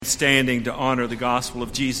standing to honor the gospel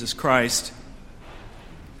of Jesus Christ.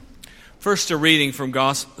 First, a reading from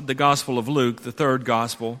the Gospel of Luke, the third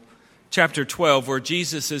gospel, chapter 12, where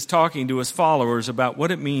Jesus is talking to his followers about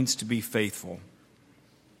what it means to be faithful.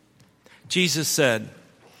 Jesus said,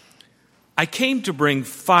 "I came to bring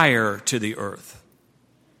fire to the earth,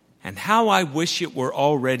 and how I wish it were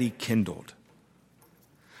already kindled.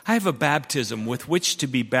 I have a baptism with which to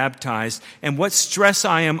be baptized, and what stress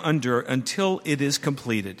I am under until it is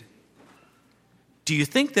completed. Do you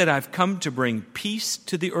think that I've come to bring peace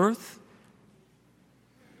to the earth?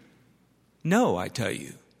 No, I tell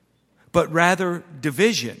you, but rather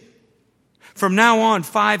division. From now on,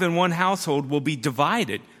 5 in one household will be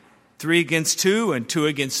divided, 3 against 2 and 2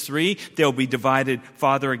 against 3. They'll be divided,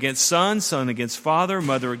 father against son, son against father,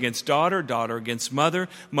 mother against daughter, daughter against mother,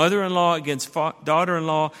 mother-in-law against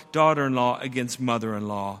daughter-in-law, daughter-in-law against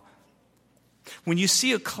mother-in-law. When you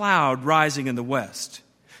see a cloud rising in the west,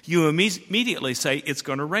 you immediately say it's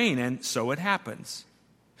going to rain, and so it happens.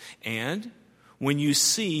 And when you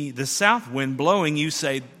see the south wind blowing, you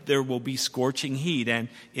say there will be scorching heat, and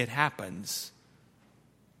it happens.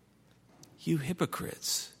 You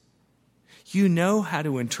hypocrites! You know how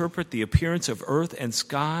to interpret the appearance of earth and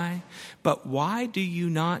sky, but why do you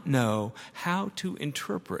not know how to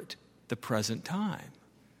interpret the present time?"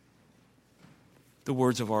 The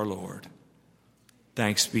words of our Lord.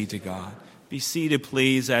 Thanks be to God. Be seated,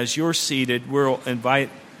 please. As you're seated, we'll invite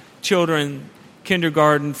children,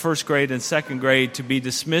 kindergarten, first grade, and second grade to be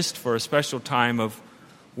dismissed for a special time of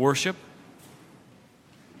worship.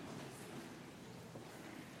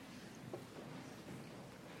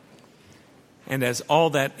 And as all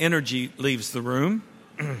that energy leaves the room,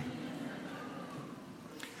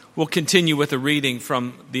 we'll continue with a reading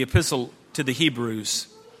from the Epistle to the Hebrews,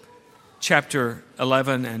 chapter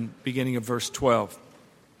 11 and beginning of verse 12.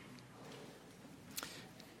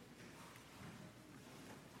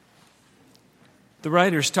 The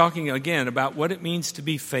writer's talking again about what it means to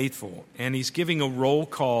be faithful, and he's giving a roll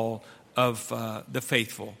call of the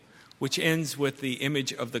faithful, which ends with the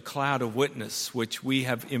image of the cloud of witness, which we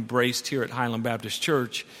have embraced here at Highland Baptist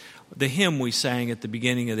Church. The hymn we sang at the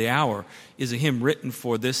beginning of the hour is a hymn written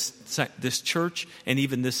for this church and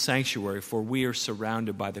even this sanctuary, for we are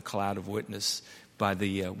surrounded by the cloud of witness, by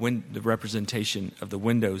the representation of the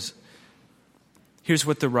windows. Here's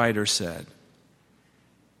what the writer said.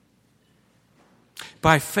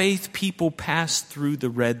 By faith people passed through the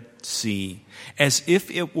Red Sea as if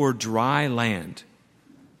it were dry land.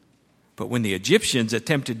 But when the Egyptians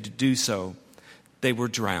attempted to do so, they were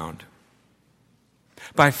drowned.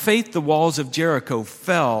 By faith, the walls of Jericho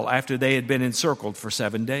fell after they had been encircled for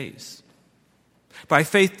 7 days. By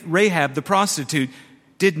faith, Rahab the prostitute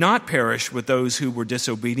did not perish with those who were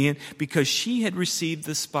disobedient, because she had received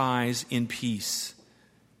the spies in peace.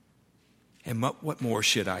 And what more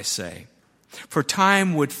should I say? For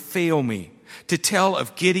time would fail me to tell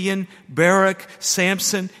of Gideon, Barak,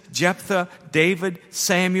 Samson, Jephthah, David,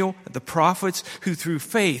 Samuel, the prophets, who through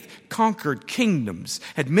faith conquered kingdoms,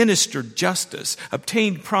 administered justice,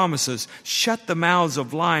 obtained promises, shut the mouths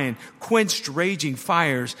of lions, quenched raging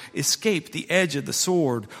fires, escaped the edge of the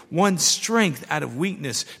sword, won strength out of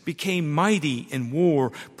weakness, became mighty in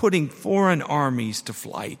war, putting foreign armies to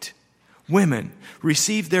flight. Women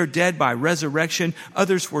received their dead by resurrection.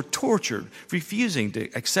 Others were tortured, refusing to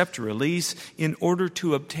accept release in order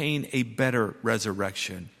to obtain a better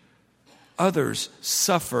resurrection. Others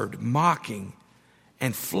suffered mocking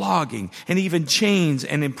and flogging and even chains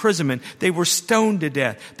and imprisonment. They were stoned to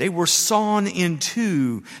death. They were sawn in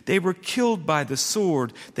two. They were killed by the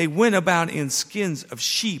sword. They went about in skins of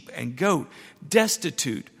sheep and goat,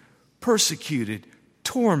 destitute, persecuted,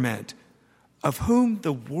 tormented, of whom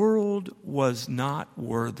the world was not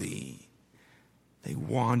worthy. They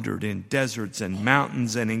wandered in deserts and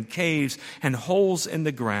mountains and in caves and holes in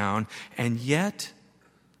the ground. And yet,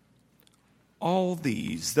 all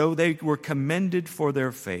these, though they were commended for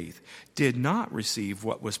their faith, did not receive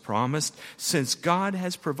what was promised, since God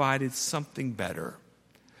has provided something better,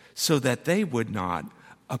 so that they would not,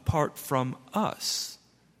 apart from us,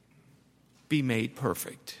 be made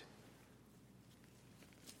perfect.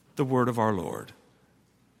 The word of our Lord.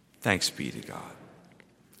 Thanks be to God.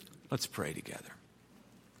 Let's pray together.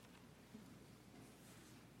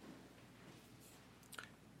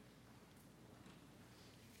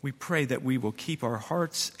 We pray that we will keep our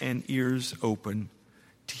hearts and ears open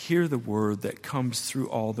to hear the word that comes through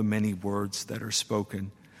all the many words that are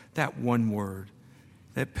spoken, that one word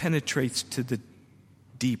that penetrates to the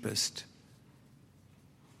deepest,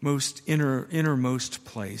 most innermost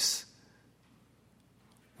place,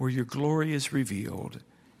 where your glory is revealed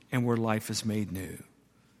and where life is made new.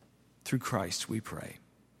 Through Christ we pray.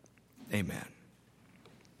 Amen.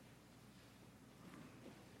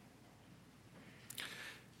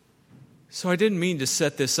 So I didn't mean to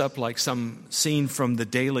set this up like some scene from The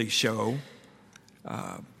Daily Show,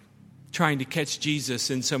 trying to catch Jesus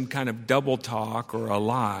in some kind of double talk or a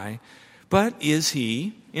lie. But is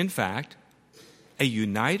he, in fact, a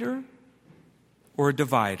uniter or a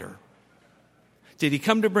divider? Did he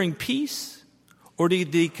come to bring peace, or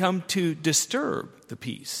did he come to disturb the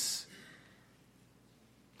peace?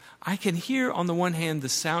 I can hear, on the one hand, the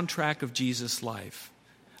soundtrack of Jesus' life.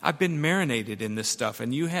 I've been marinated in this stuff,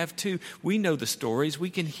 and you have too. We know the stories. We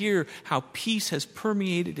can hear how peace has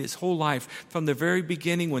permeated his whole life from the very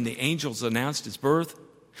beginning when the angels announced his birth.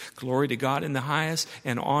 Glory to God in the highest,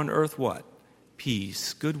 and on earth what?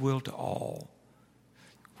 Peace, goodwill to all.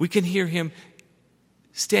 We can hear him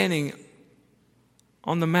standing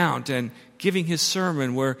on the mount and giving his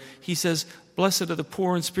sermon where he says, blessed are the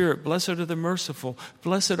poor in spirit, blessed are the merciful,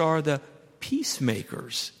 blessed are the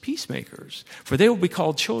peacemakers, for they will be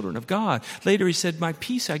called children of God. Later he said, my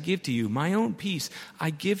peace I give to you, my own peace I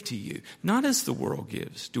give to you. Not as the world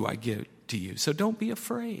gives do I give to you, so don't be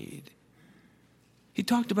afraid. He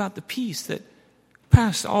talked about the peace that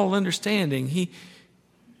passed all understanding.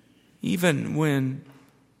 Even when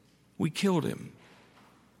we killed him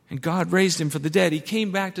and God raised him from the dead, he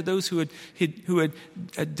came back to those who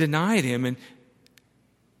had denied him and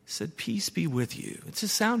said, peace be with you. It's a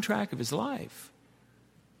soundtrack of his life.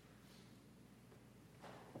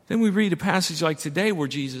 Then we read a passage like today where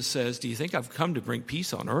Jesus says, do you think I've come to bring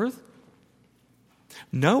peace on earth?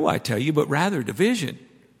 No, I tell you, but rather division.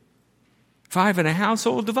 5 in a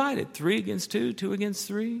household divided, 3 against 2, 2 against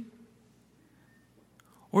 3.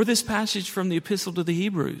 Or this passage from the Epistle to the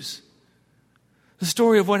Hebrews, the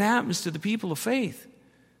story of what happens to the people of faith.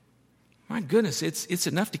 My goodness, it's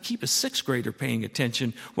enough to keep a 6th grader paying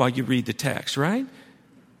attention while you read the text, right?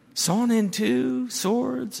 Sawn in two,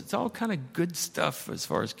 swords, it's all kind of good stuff as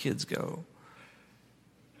far as kids go.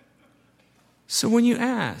 So when you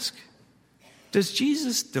ask, does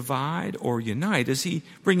Jesus divide or unite? Is he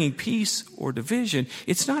bringing peace or division?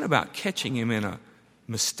 It's not about catching him in a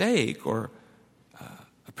mistake or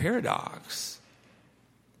a paradox.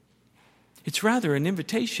 It's rather an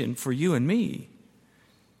invitation for you and me.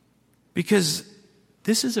 Because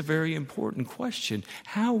this is a very important question.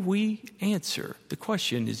 How we answer the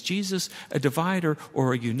question, is Jesus a divider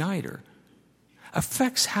or a uniter,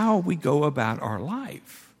 affects how we go about our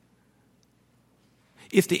life.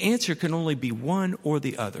 If the answer can only be one or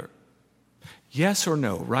the other, yes or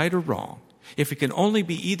no, right or wrong, if it can only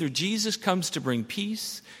be either Jesus comes to bring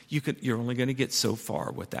peace, you're only going to get so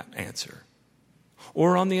far with that answer.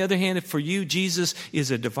 Or on the other hand, if for you Jesus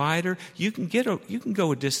is a divider, you can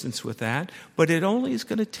go a distance with that, but it only is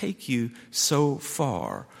going to take you so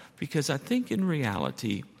far. Because I think in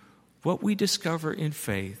reality, what we discover in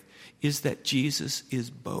faith is that Jesus is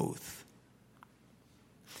both.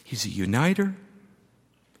 He's a uniter,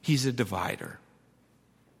 he's a divider.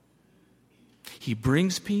 He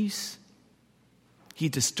brings peace, he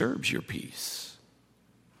disturbs your peace.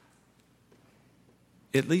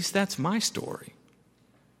 At least that's my story.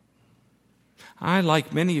 I,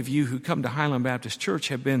 like many of you who come to Highland Baptist Church,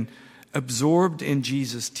 have been absorbed in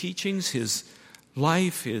Jesus' teachings, his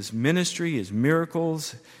life, his ministry, his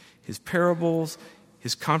miracles, his parables,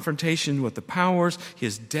 his confrontation with the powers,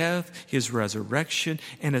 his death, his resurrection.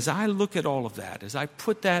 And as I look at all of that, as I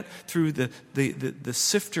put that through the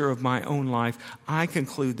sifter of my own life, I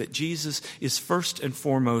conclude that Jesus is first and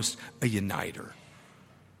foremost a uniter,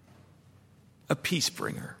 a peace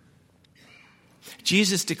bringer.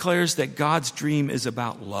 Jesus declares that God's dream is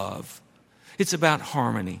about love. It's about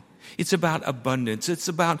harmony. It's about abundance. It's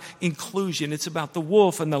about inclusion. It's about the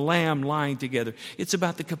wolf and the lamb lying together. It's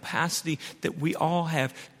about the capacity that we all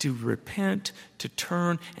have to repent, to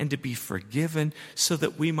turn, and to be forgiven so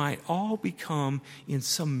that we might all become, in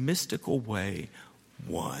some mystical way,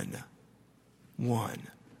 one. One.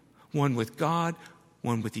 One with God,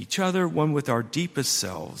 one with each other, one with our deepest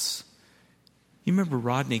selves. You remember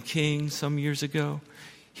Rodney King some years ago?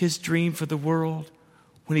 His dream for the world,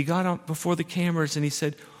 when he got up before the cameras and he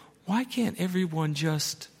said, why can't everyone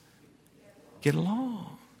just get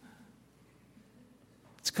along?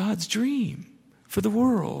 It's God's dream for the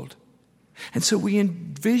world. And so we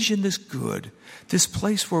envision this good, this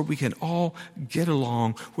place where we can all get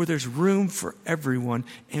along, where there's room for everyone,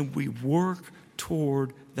 and we work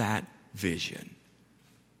toward that vision.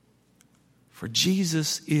 For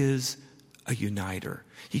Jesus is a uniter.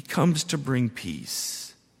 He comes to bring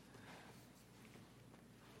peace.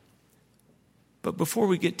 But before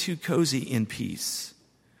we get too cozy in peace,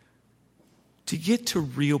 To get to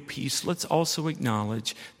real peace, let's also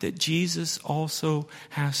acknowledge that Jesus also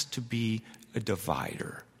has to be a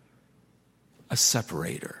divider, a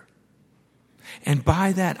separator. And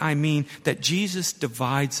by that I mean that Jesus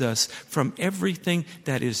divides us from everything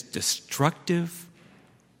that is destructive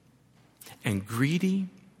and greedy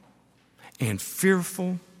and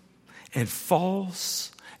fearful and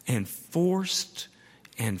false and forced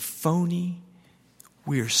and phony.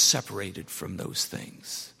 We are separated from those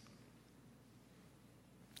things.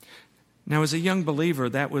 Now, as a young believer,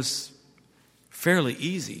 that was fairly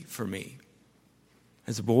easy for me.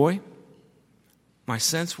 As a boy, my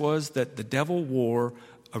sense was that the devil wore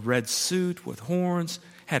a red suit with horns,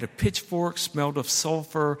 had a pitchfork, smelled of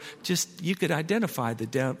sulfur. Just, you could identify the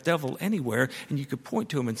devil anywhere, and you could point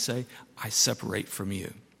to him and say, I separate from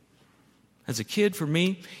you. As a kid, for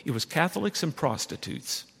me, it was Catholics and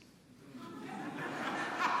prostitutes.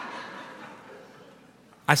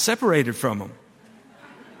 I separated from them.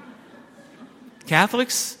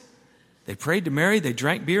 Catholics, they prayed to Mary, they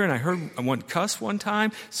drank beer, and I heard one cuss one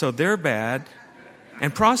time, so they're bad.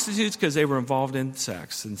 And prostitutes, because they were involved in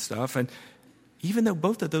sex and stuff. And even though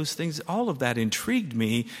both of those things, all of that intrigued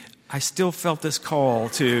me, I still felt this call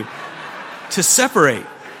to separate.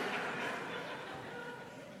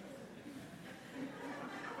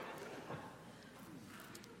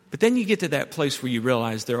 But then you get to that place where you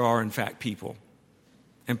realize there are, in fact, people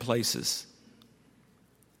and places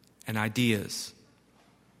and ideas,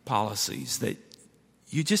 policies that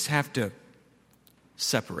you just have to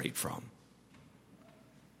separate from.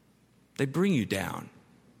 They bring you down.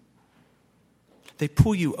 They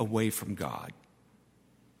pull you away from God.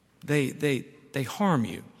 They harm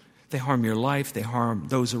you. They harm your life. They harm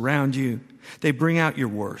those around you. They bring out your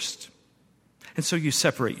worst. And so you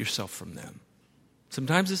separate yourself from them.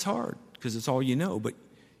 Sometimes it's hard because it's all you know, but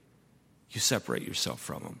you separate yourself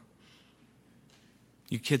from them.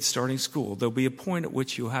 You kids starting school, there'll be a point at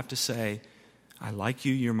which you'll have to say, I like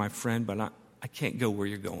you, you're my friend, but I can't go where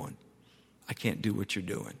you're going. I can't do what you're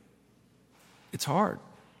doing. It's hard.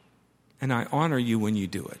 And I honor you when you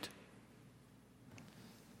do it.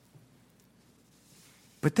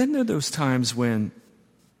 But then there are those times when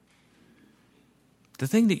the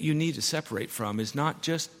thing that you need to separate from is not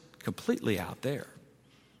just completely out there.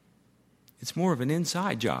 It's more of an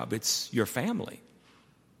inside job. It's your family.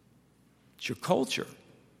 It's your culture.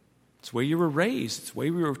 It's the way you were raised. It's the way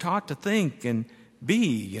we were taught to think and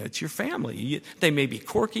be. It's your family. They may be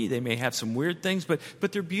quirky. They may have some weird things, but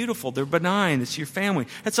they're beautiful. They're benign. It's your family.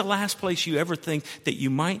 That's the last place you ever think that you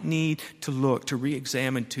might need to look, to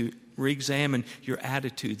re-examine your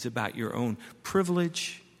attitudes about your own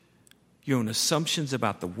privilege, your own assumptions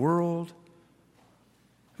about the world.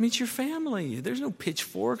 I mean, it's your family. There's no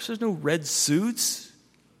pitchforks. There's no red suits.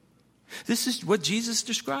 This is what Jesus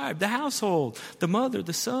described. The household, the mother,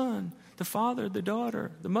 the son, the father, the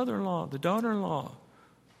daughter, the mother-in-law, the daughter-in-law.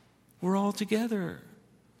 We're all together.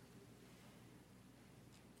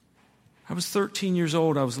 I was 13 years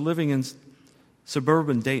old. I was living in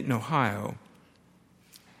suburban Dayton, Ohio,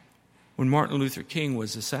 when Martin Luther King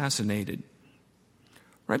was assassinated.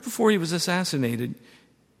 Right before he was assassinated,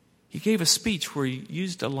 he gave a speech where he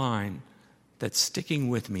used a line that's sticking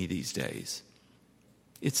with me these days.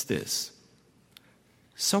 It's this: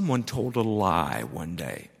 someone told a lie one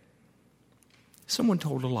day. Someone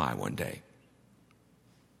told a lie one day.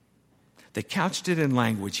 They couched it in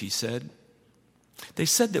language, he said. They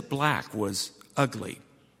said that black was ugly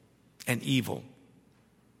and evil.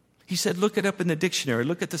 He said, look it up in the dictionary.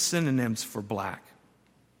 Look at the synonyms for black.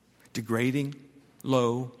 Degrading,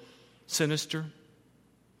 low, sinister.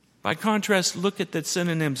 By contrast, look at the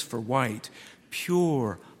synonyms for white.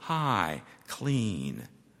 Pure, high, clean.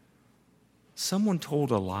 Someone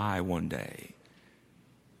told a lie one day.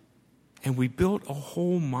 And we built a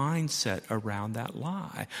whole mindset around that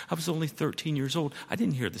lie. I was only 13 years old. I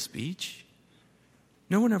didn't hear the speech.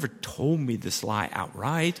 No one ever told me this lie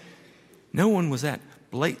outright. No one was that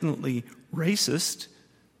blatantly racist.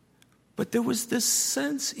 But there was this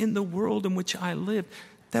sense in the world in which I lived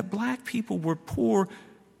that black people were poor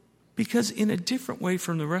because in a different way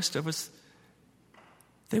from the rest of us,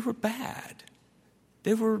 they were bad.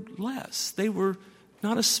 They were less. They were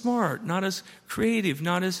not as smart, not as creative,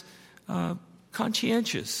 not as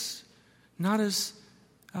conscientious, not as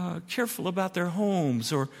careful about their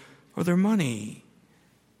homes or their money.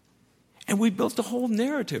 And we built a whole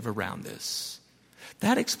narrative around this.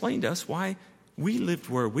 That explained to us why we lived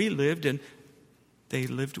where we lived and they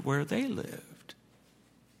lived where they lived.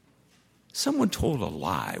 Someone told a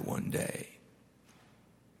lie one day.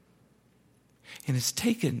 And it's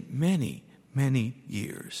taken many, many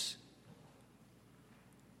years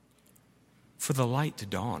for the light to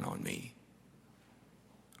dawn on me,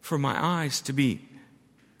 for my eyes to be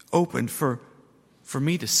opened, for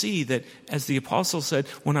me to see that, as the apostle said,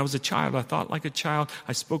 when I was a child, I thought like a child,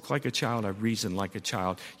 I spoke like a child, I reasoned like a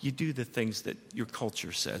child. You do the things that your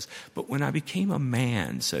culture says. But when I became a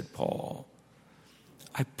man, said Paul,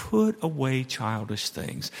 I put away childish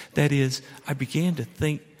things. That is, I began to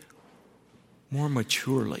think more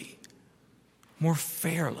maturely, more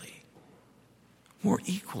fairly, more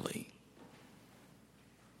equally.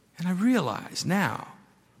 And I realize now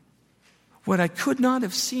what I could not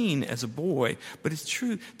have seen as a boy, but it's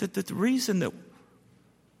true that the reason that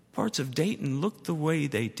parts of Dayton looked the way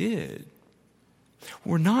they did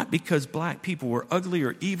were not because black people were ugly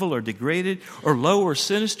or evil or degraded or low or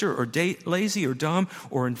sinister or lazy or dumb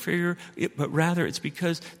or inferior, but rather it's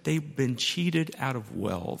because they've been cheated out of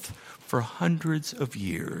wealth for hundreds of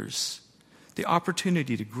years. The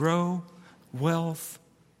opportunity to grow, wealth,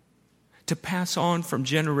 to pass on from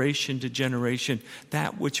generation to generation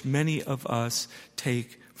that which many of us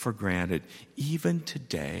take for granted. Even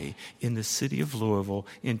today, in the city of Louisville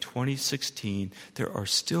in 2016, there are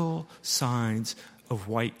still signs of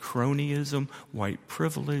white cronyism, white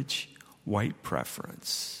privilege, white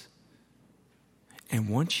preference. And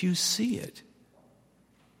once you see it,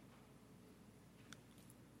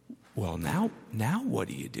 well, now what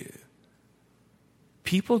do you do?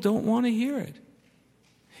 People don't want to hear it.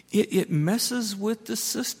 It messes with the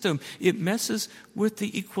system. It messes with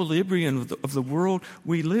the equilibrium of the world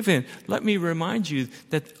we live in. Let me remind you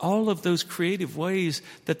that all of those creative ways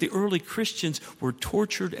that the early Christians were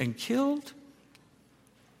tortured and killed,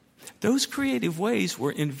 those creative ways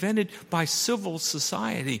were invented by civil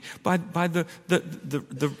society, by the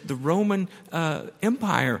Roman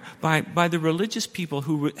Empire, by the religious people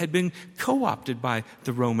who had been co-opted by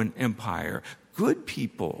the Roman Empire. Good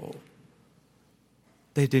people.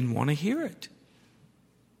 They didn't want to hear it.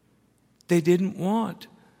 They didn't want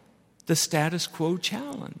the status quo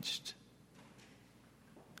challenged.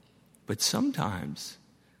 But sometimes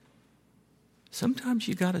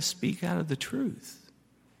you got to speak out of the truth.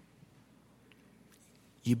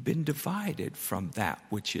 You've been divided from that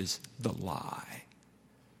which is the lie.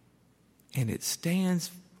 And it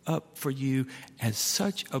stands up for you as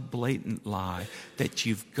such a blatant lie that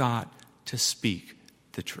you've got to speak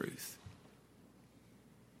the truth.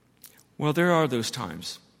 Well, there are those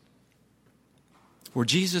times where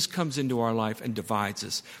Jesus comes into our life and divides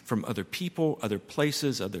us from other people, other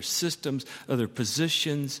places, other systems, other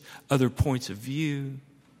positions, other points of view.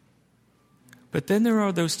 But then there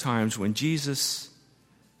are those times when Jesus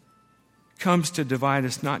comes to divide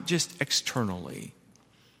us not just externally,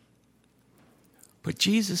 but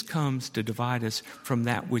Jesus comes to divide us from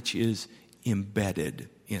that which is embedded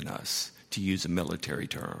in us, to use a military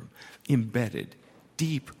term, embedded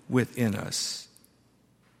deep within us.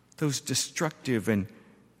 Those destructive and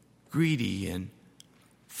greedy and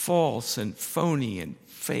false and phony and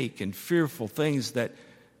fake and fearful things that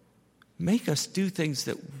make us do things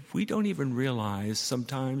that we don't even realize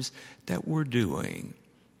sometimes that we're doing.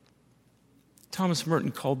 Thomas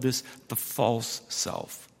Merton called this the false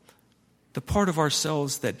self. The part of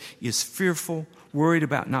ourselves that is fearful, worried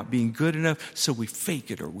about not being good enough, so we fake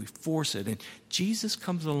it or we force it. And Jesus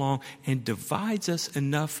comes along and divides us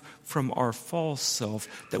enough from our false self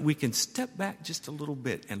that we can step back just a little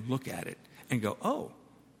bit and look at it and go,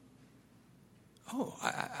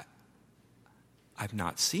 I've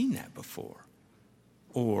not seen that before.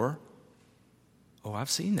 Or, I've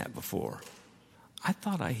seen that before. I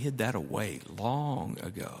thought I hid that away long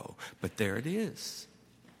ago, but there it is.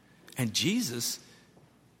 And Jesus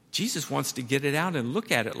wants to get it out and look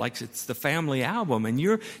at it like it's the family album. And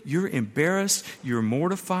you're embarrassed, you're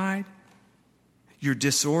mortified, you're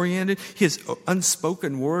disoriented. His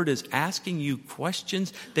unspoken word is asking you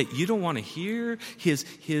questions that you don't want to hear.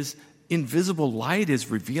 His invisible light is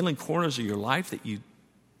revealing corners of your life that you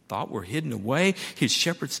thought were hidden away. His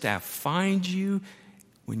shepherd staff finds you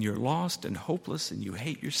when you're lost and hopeless and you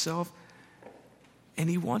hate yourself. And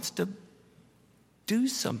he wants to do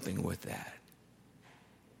something with that.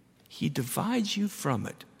 He divides you from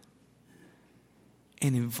it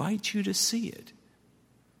and invites you to see it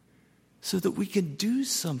so that we can do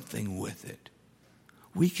something with it.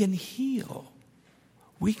 We can heal.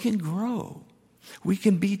 We can grow. We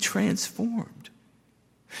can be transformed.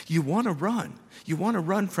 You want to run. You want to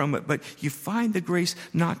run from it, but you find the grace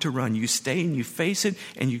not to run. You stay and you face it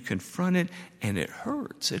and you confront it, and it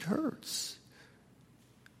hurts. It hurts.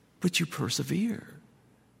 But you persevere.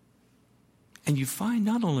 And you find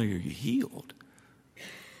not only are you healed,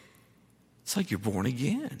 it's like you're born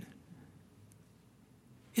again.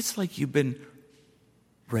 It's like you've been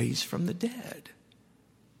raised from the dead.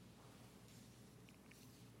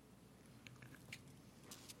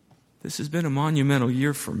 This has been a monumental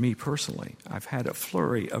year for me personally. I've had a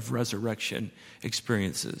flurry of resurrection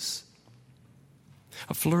experiences.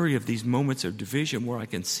 A flurry of these moments of division where I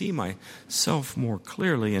can see myself more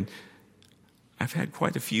clearly. And I've had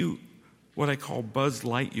quite a few what I call Buzz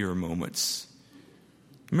Lightyear moments.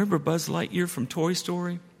 Remember Buzz Lightyear from Toy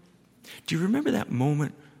Story? Do you remember that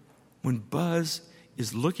moment when Buzz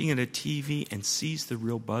is looking at a TV and sees the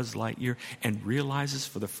real Buzz Lightyear and realizes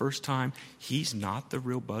for the first time he's not the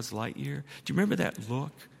real Buzz Lightyear? Do you remember that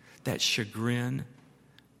look, that chagrin,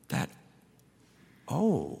 that,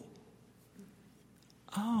 oh,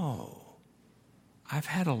 I've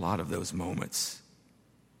had a lot of those moments.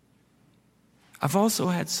 I've also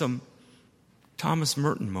had some Thomas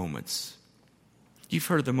Merton moments. You've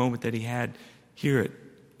heard of the moment that he had here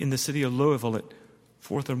in the city of Louisville at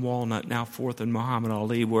 4th and Walnut, now 4th and Muhammad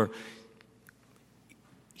Ali, where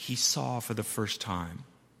he saw for the first time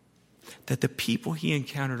that the people he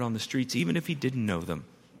encountered on the streets, even if he didn't know them,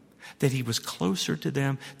 that he was closer to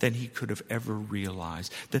them than he could have ever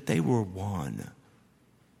realized, that they were one,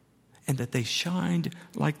 and that they shined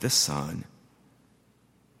like the sun.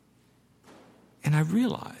 And I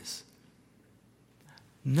realized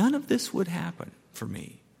none of this would happen for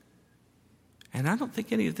me. And I don't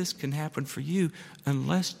think any of this can happen for you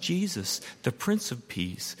unless Jesus, the Prince of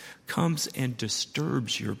Peace, comes and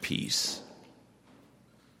disturbs your peace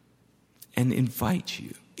and invites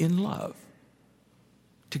you in love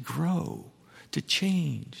to grow, to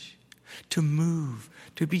change, to move,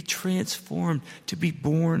 to be transformed, to be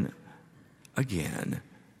born again.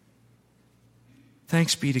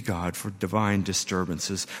 Thanks be to God for divine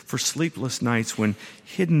disturbances, for sleepless nights when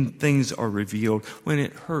hidden things are revealed, when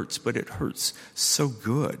it hurts, but it hurts so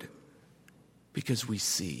good because we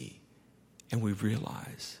see and we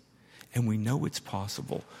realize and we know it's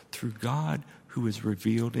possible through God who is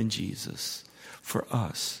revealed in Jesus for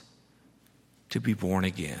us to be born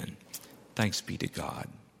again. Thanks be to God.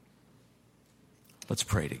 Let's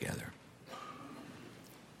pray together.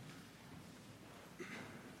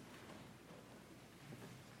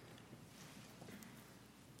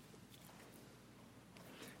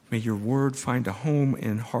 May your word find a home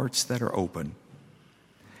in hearts that are open,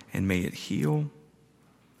 and may it heal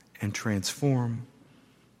and transform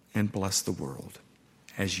and bless the world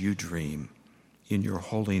as you dream. In your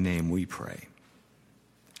holy name we pray.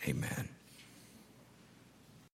 Amen.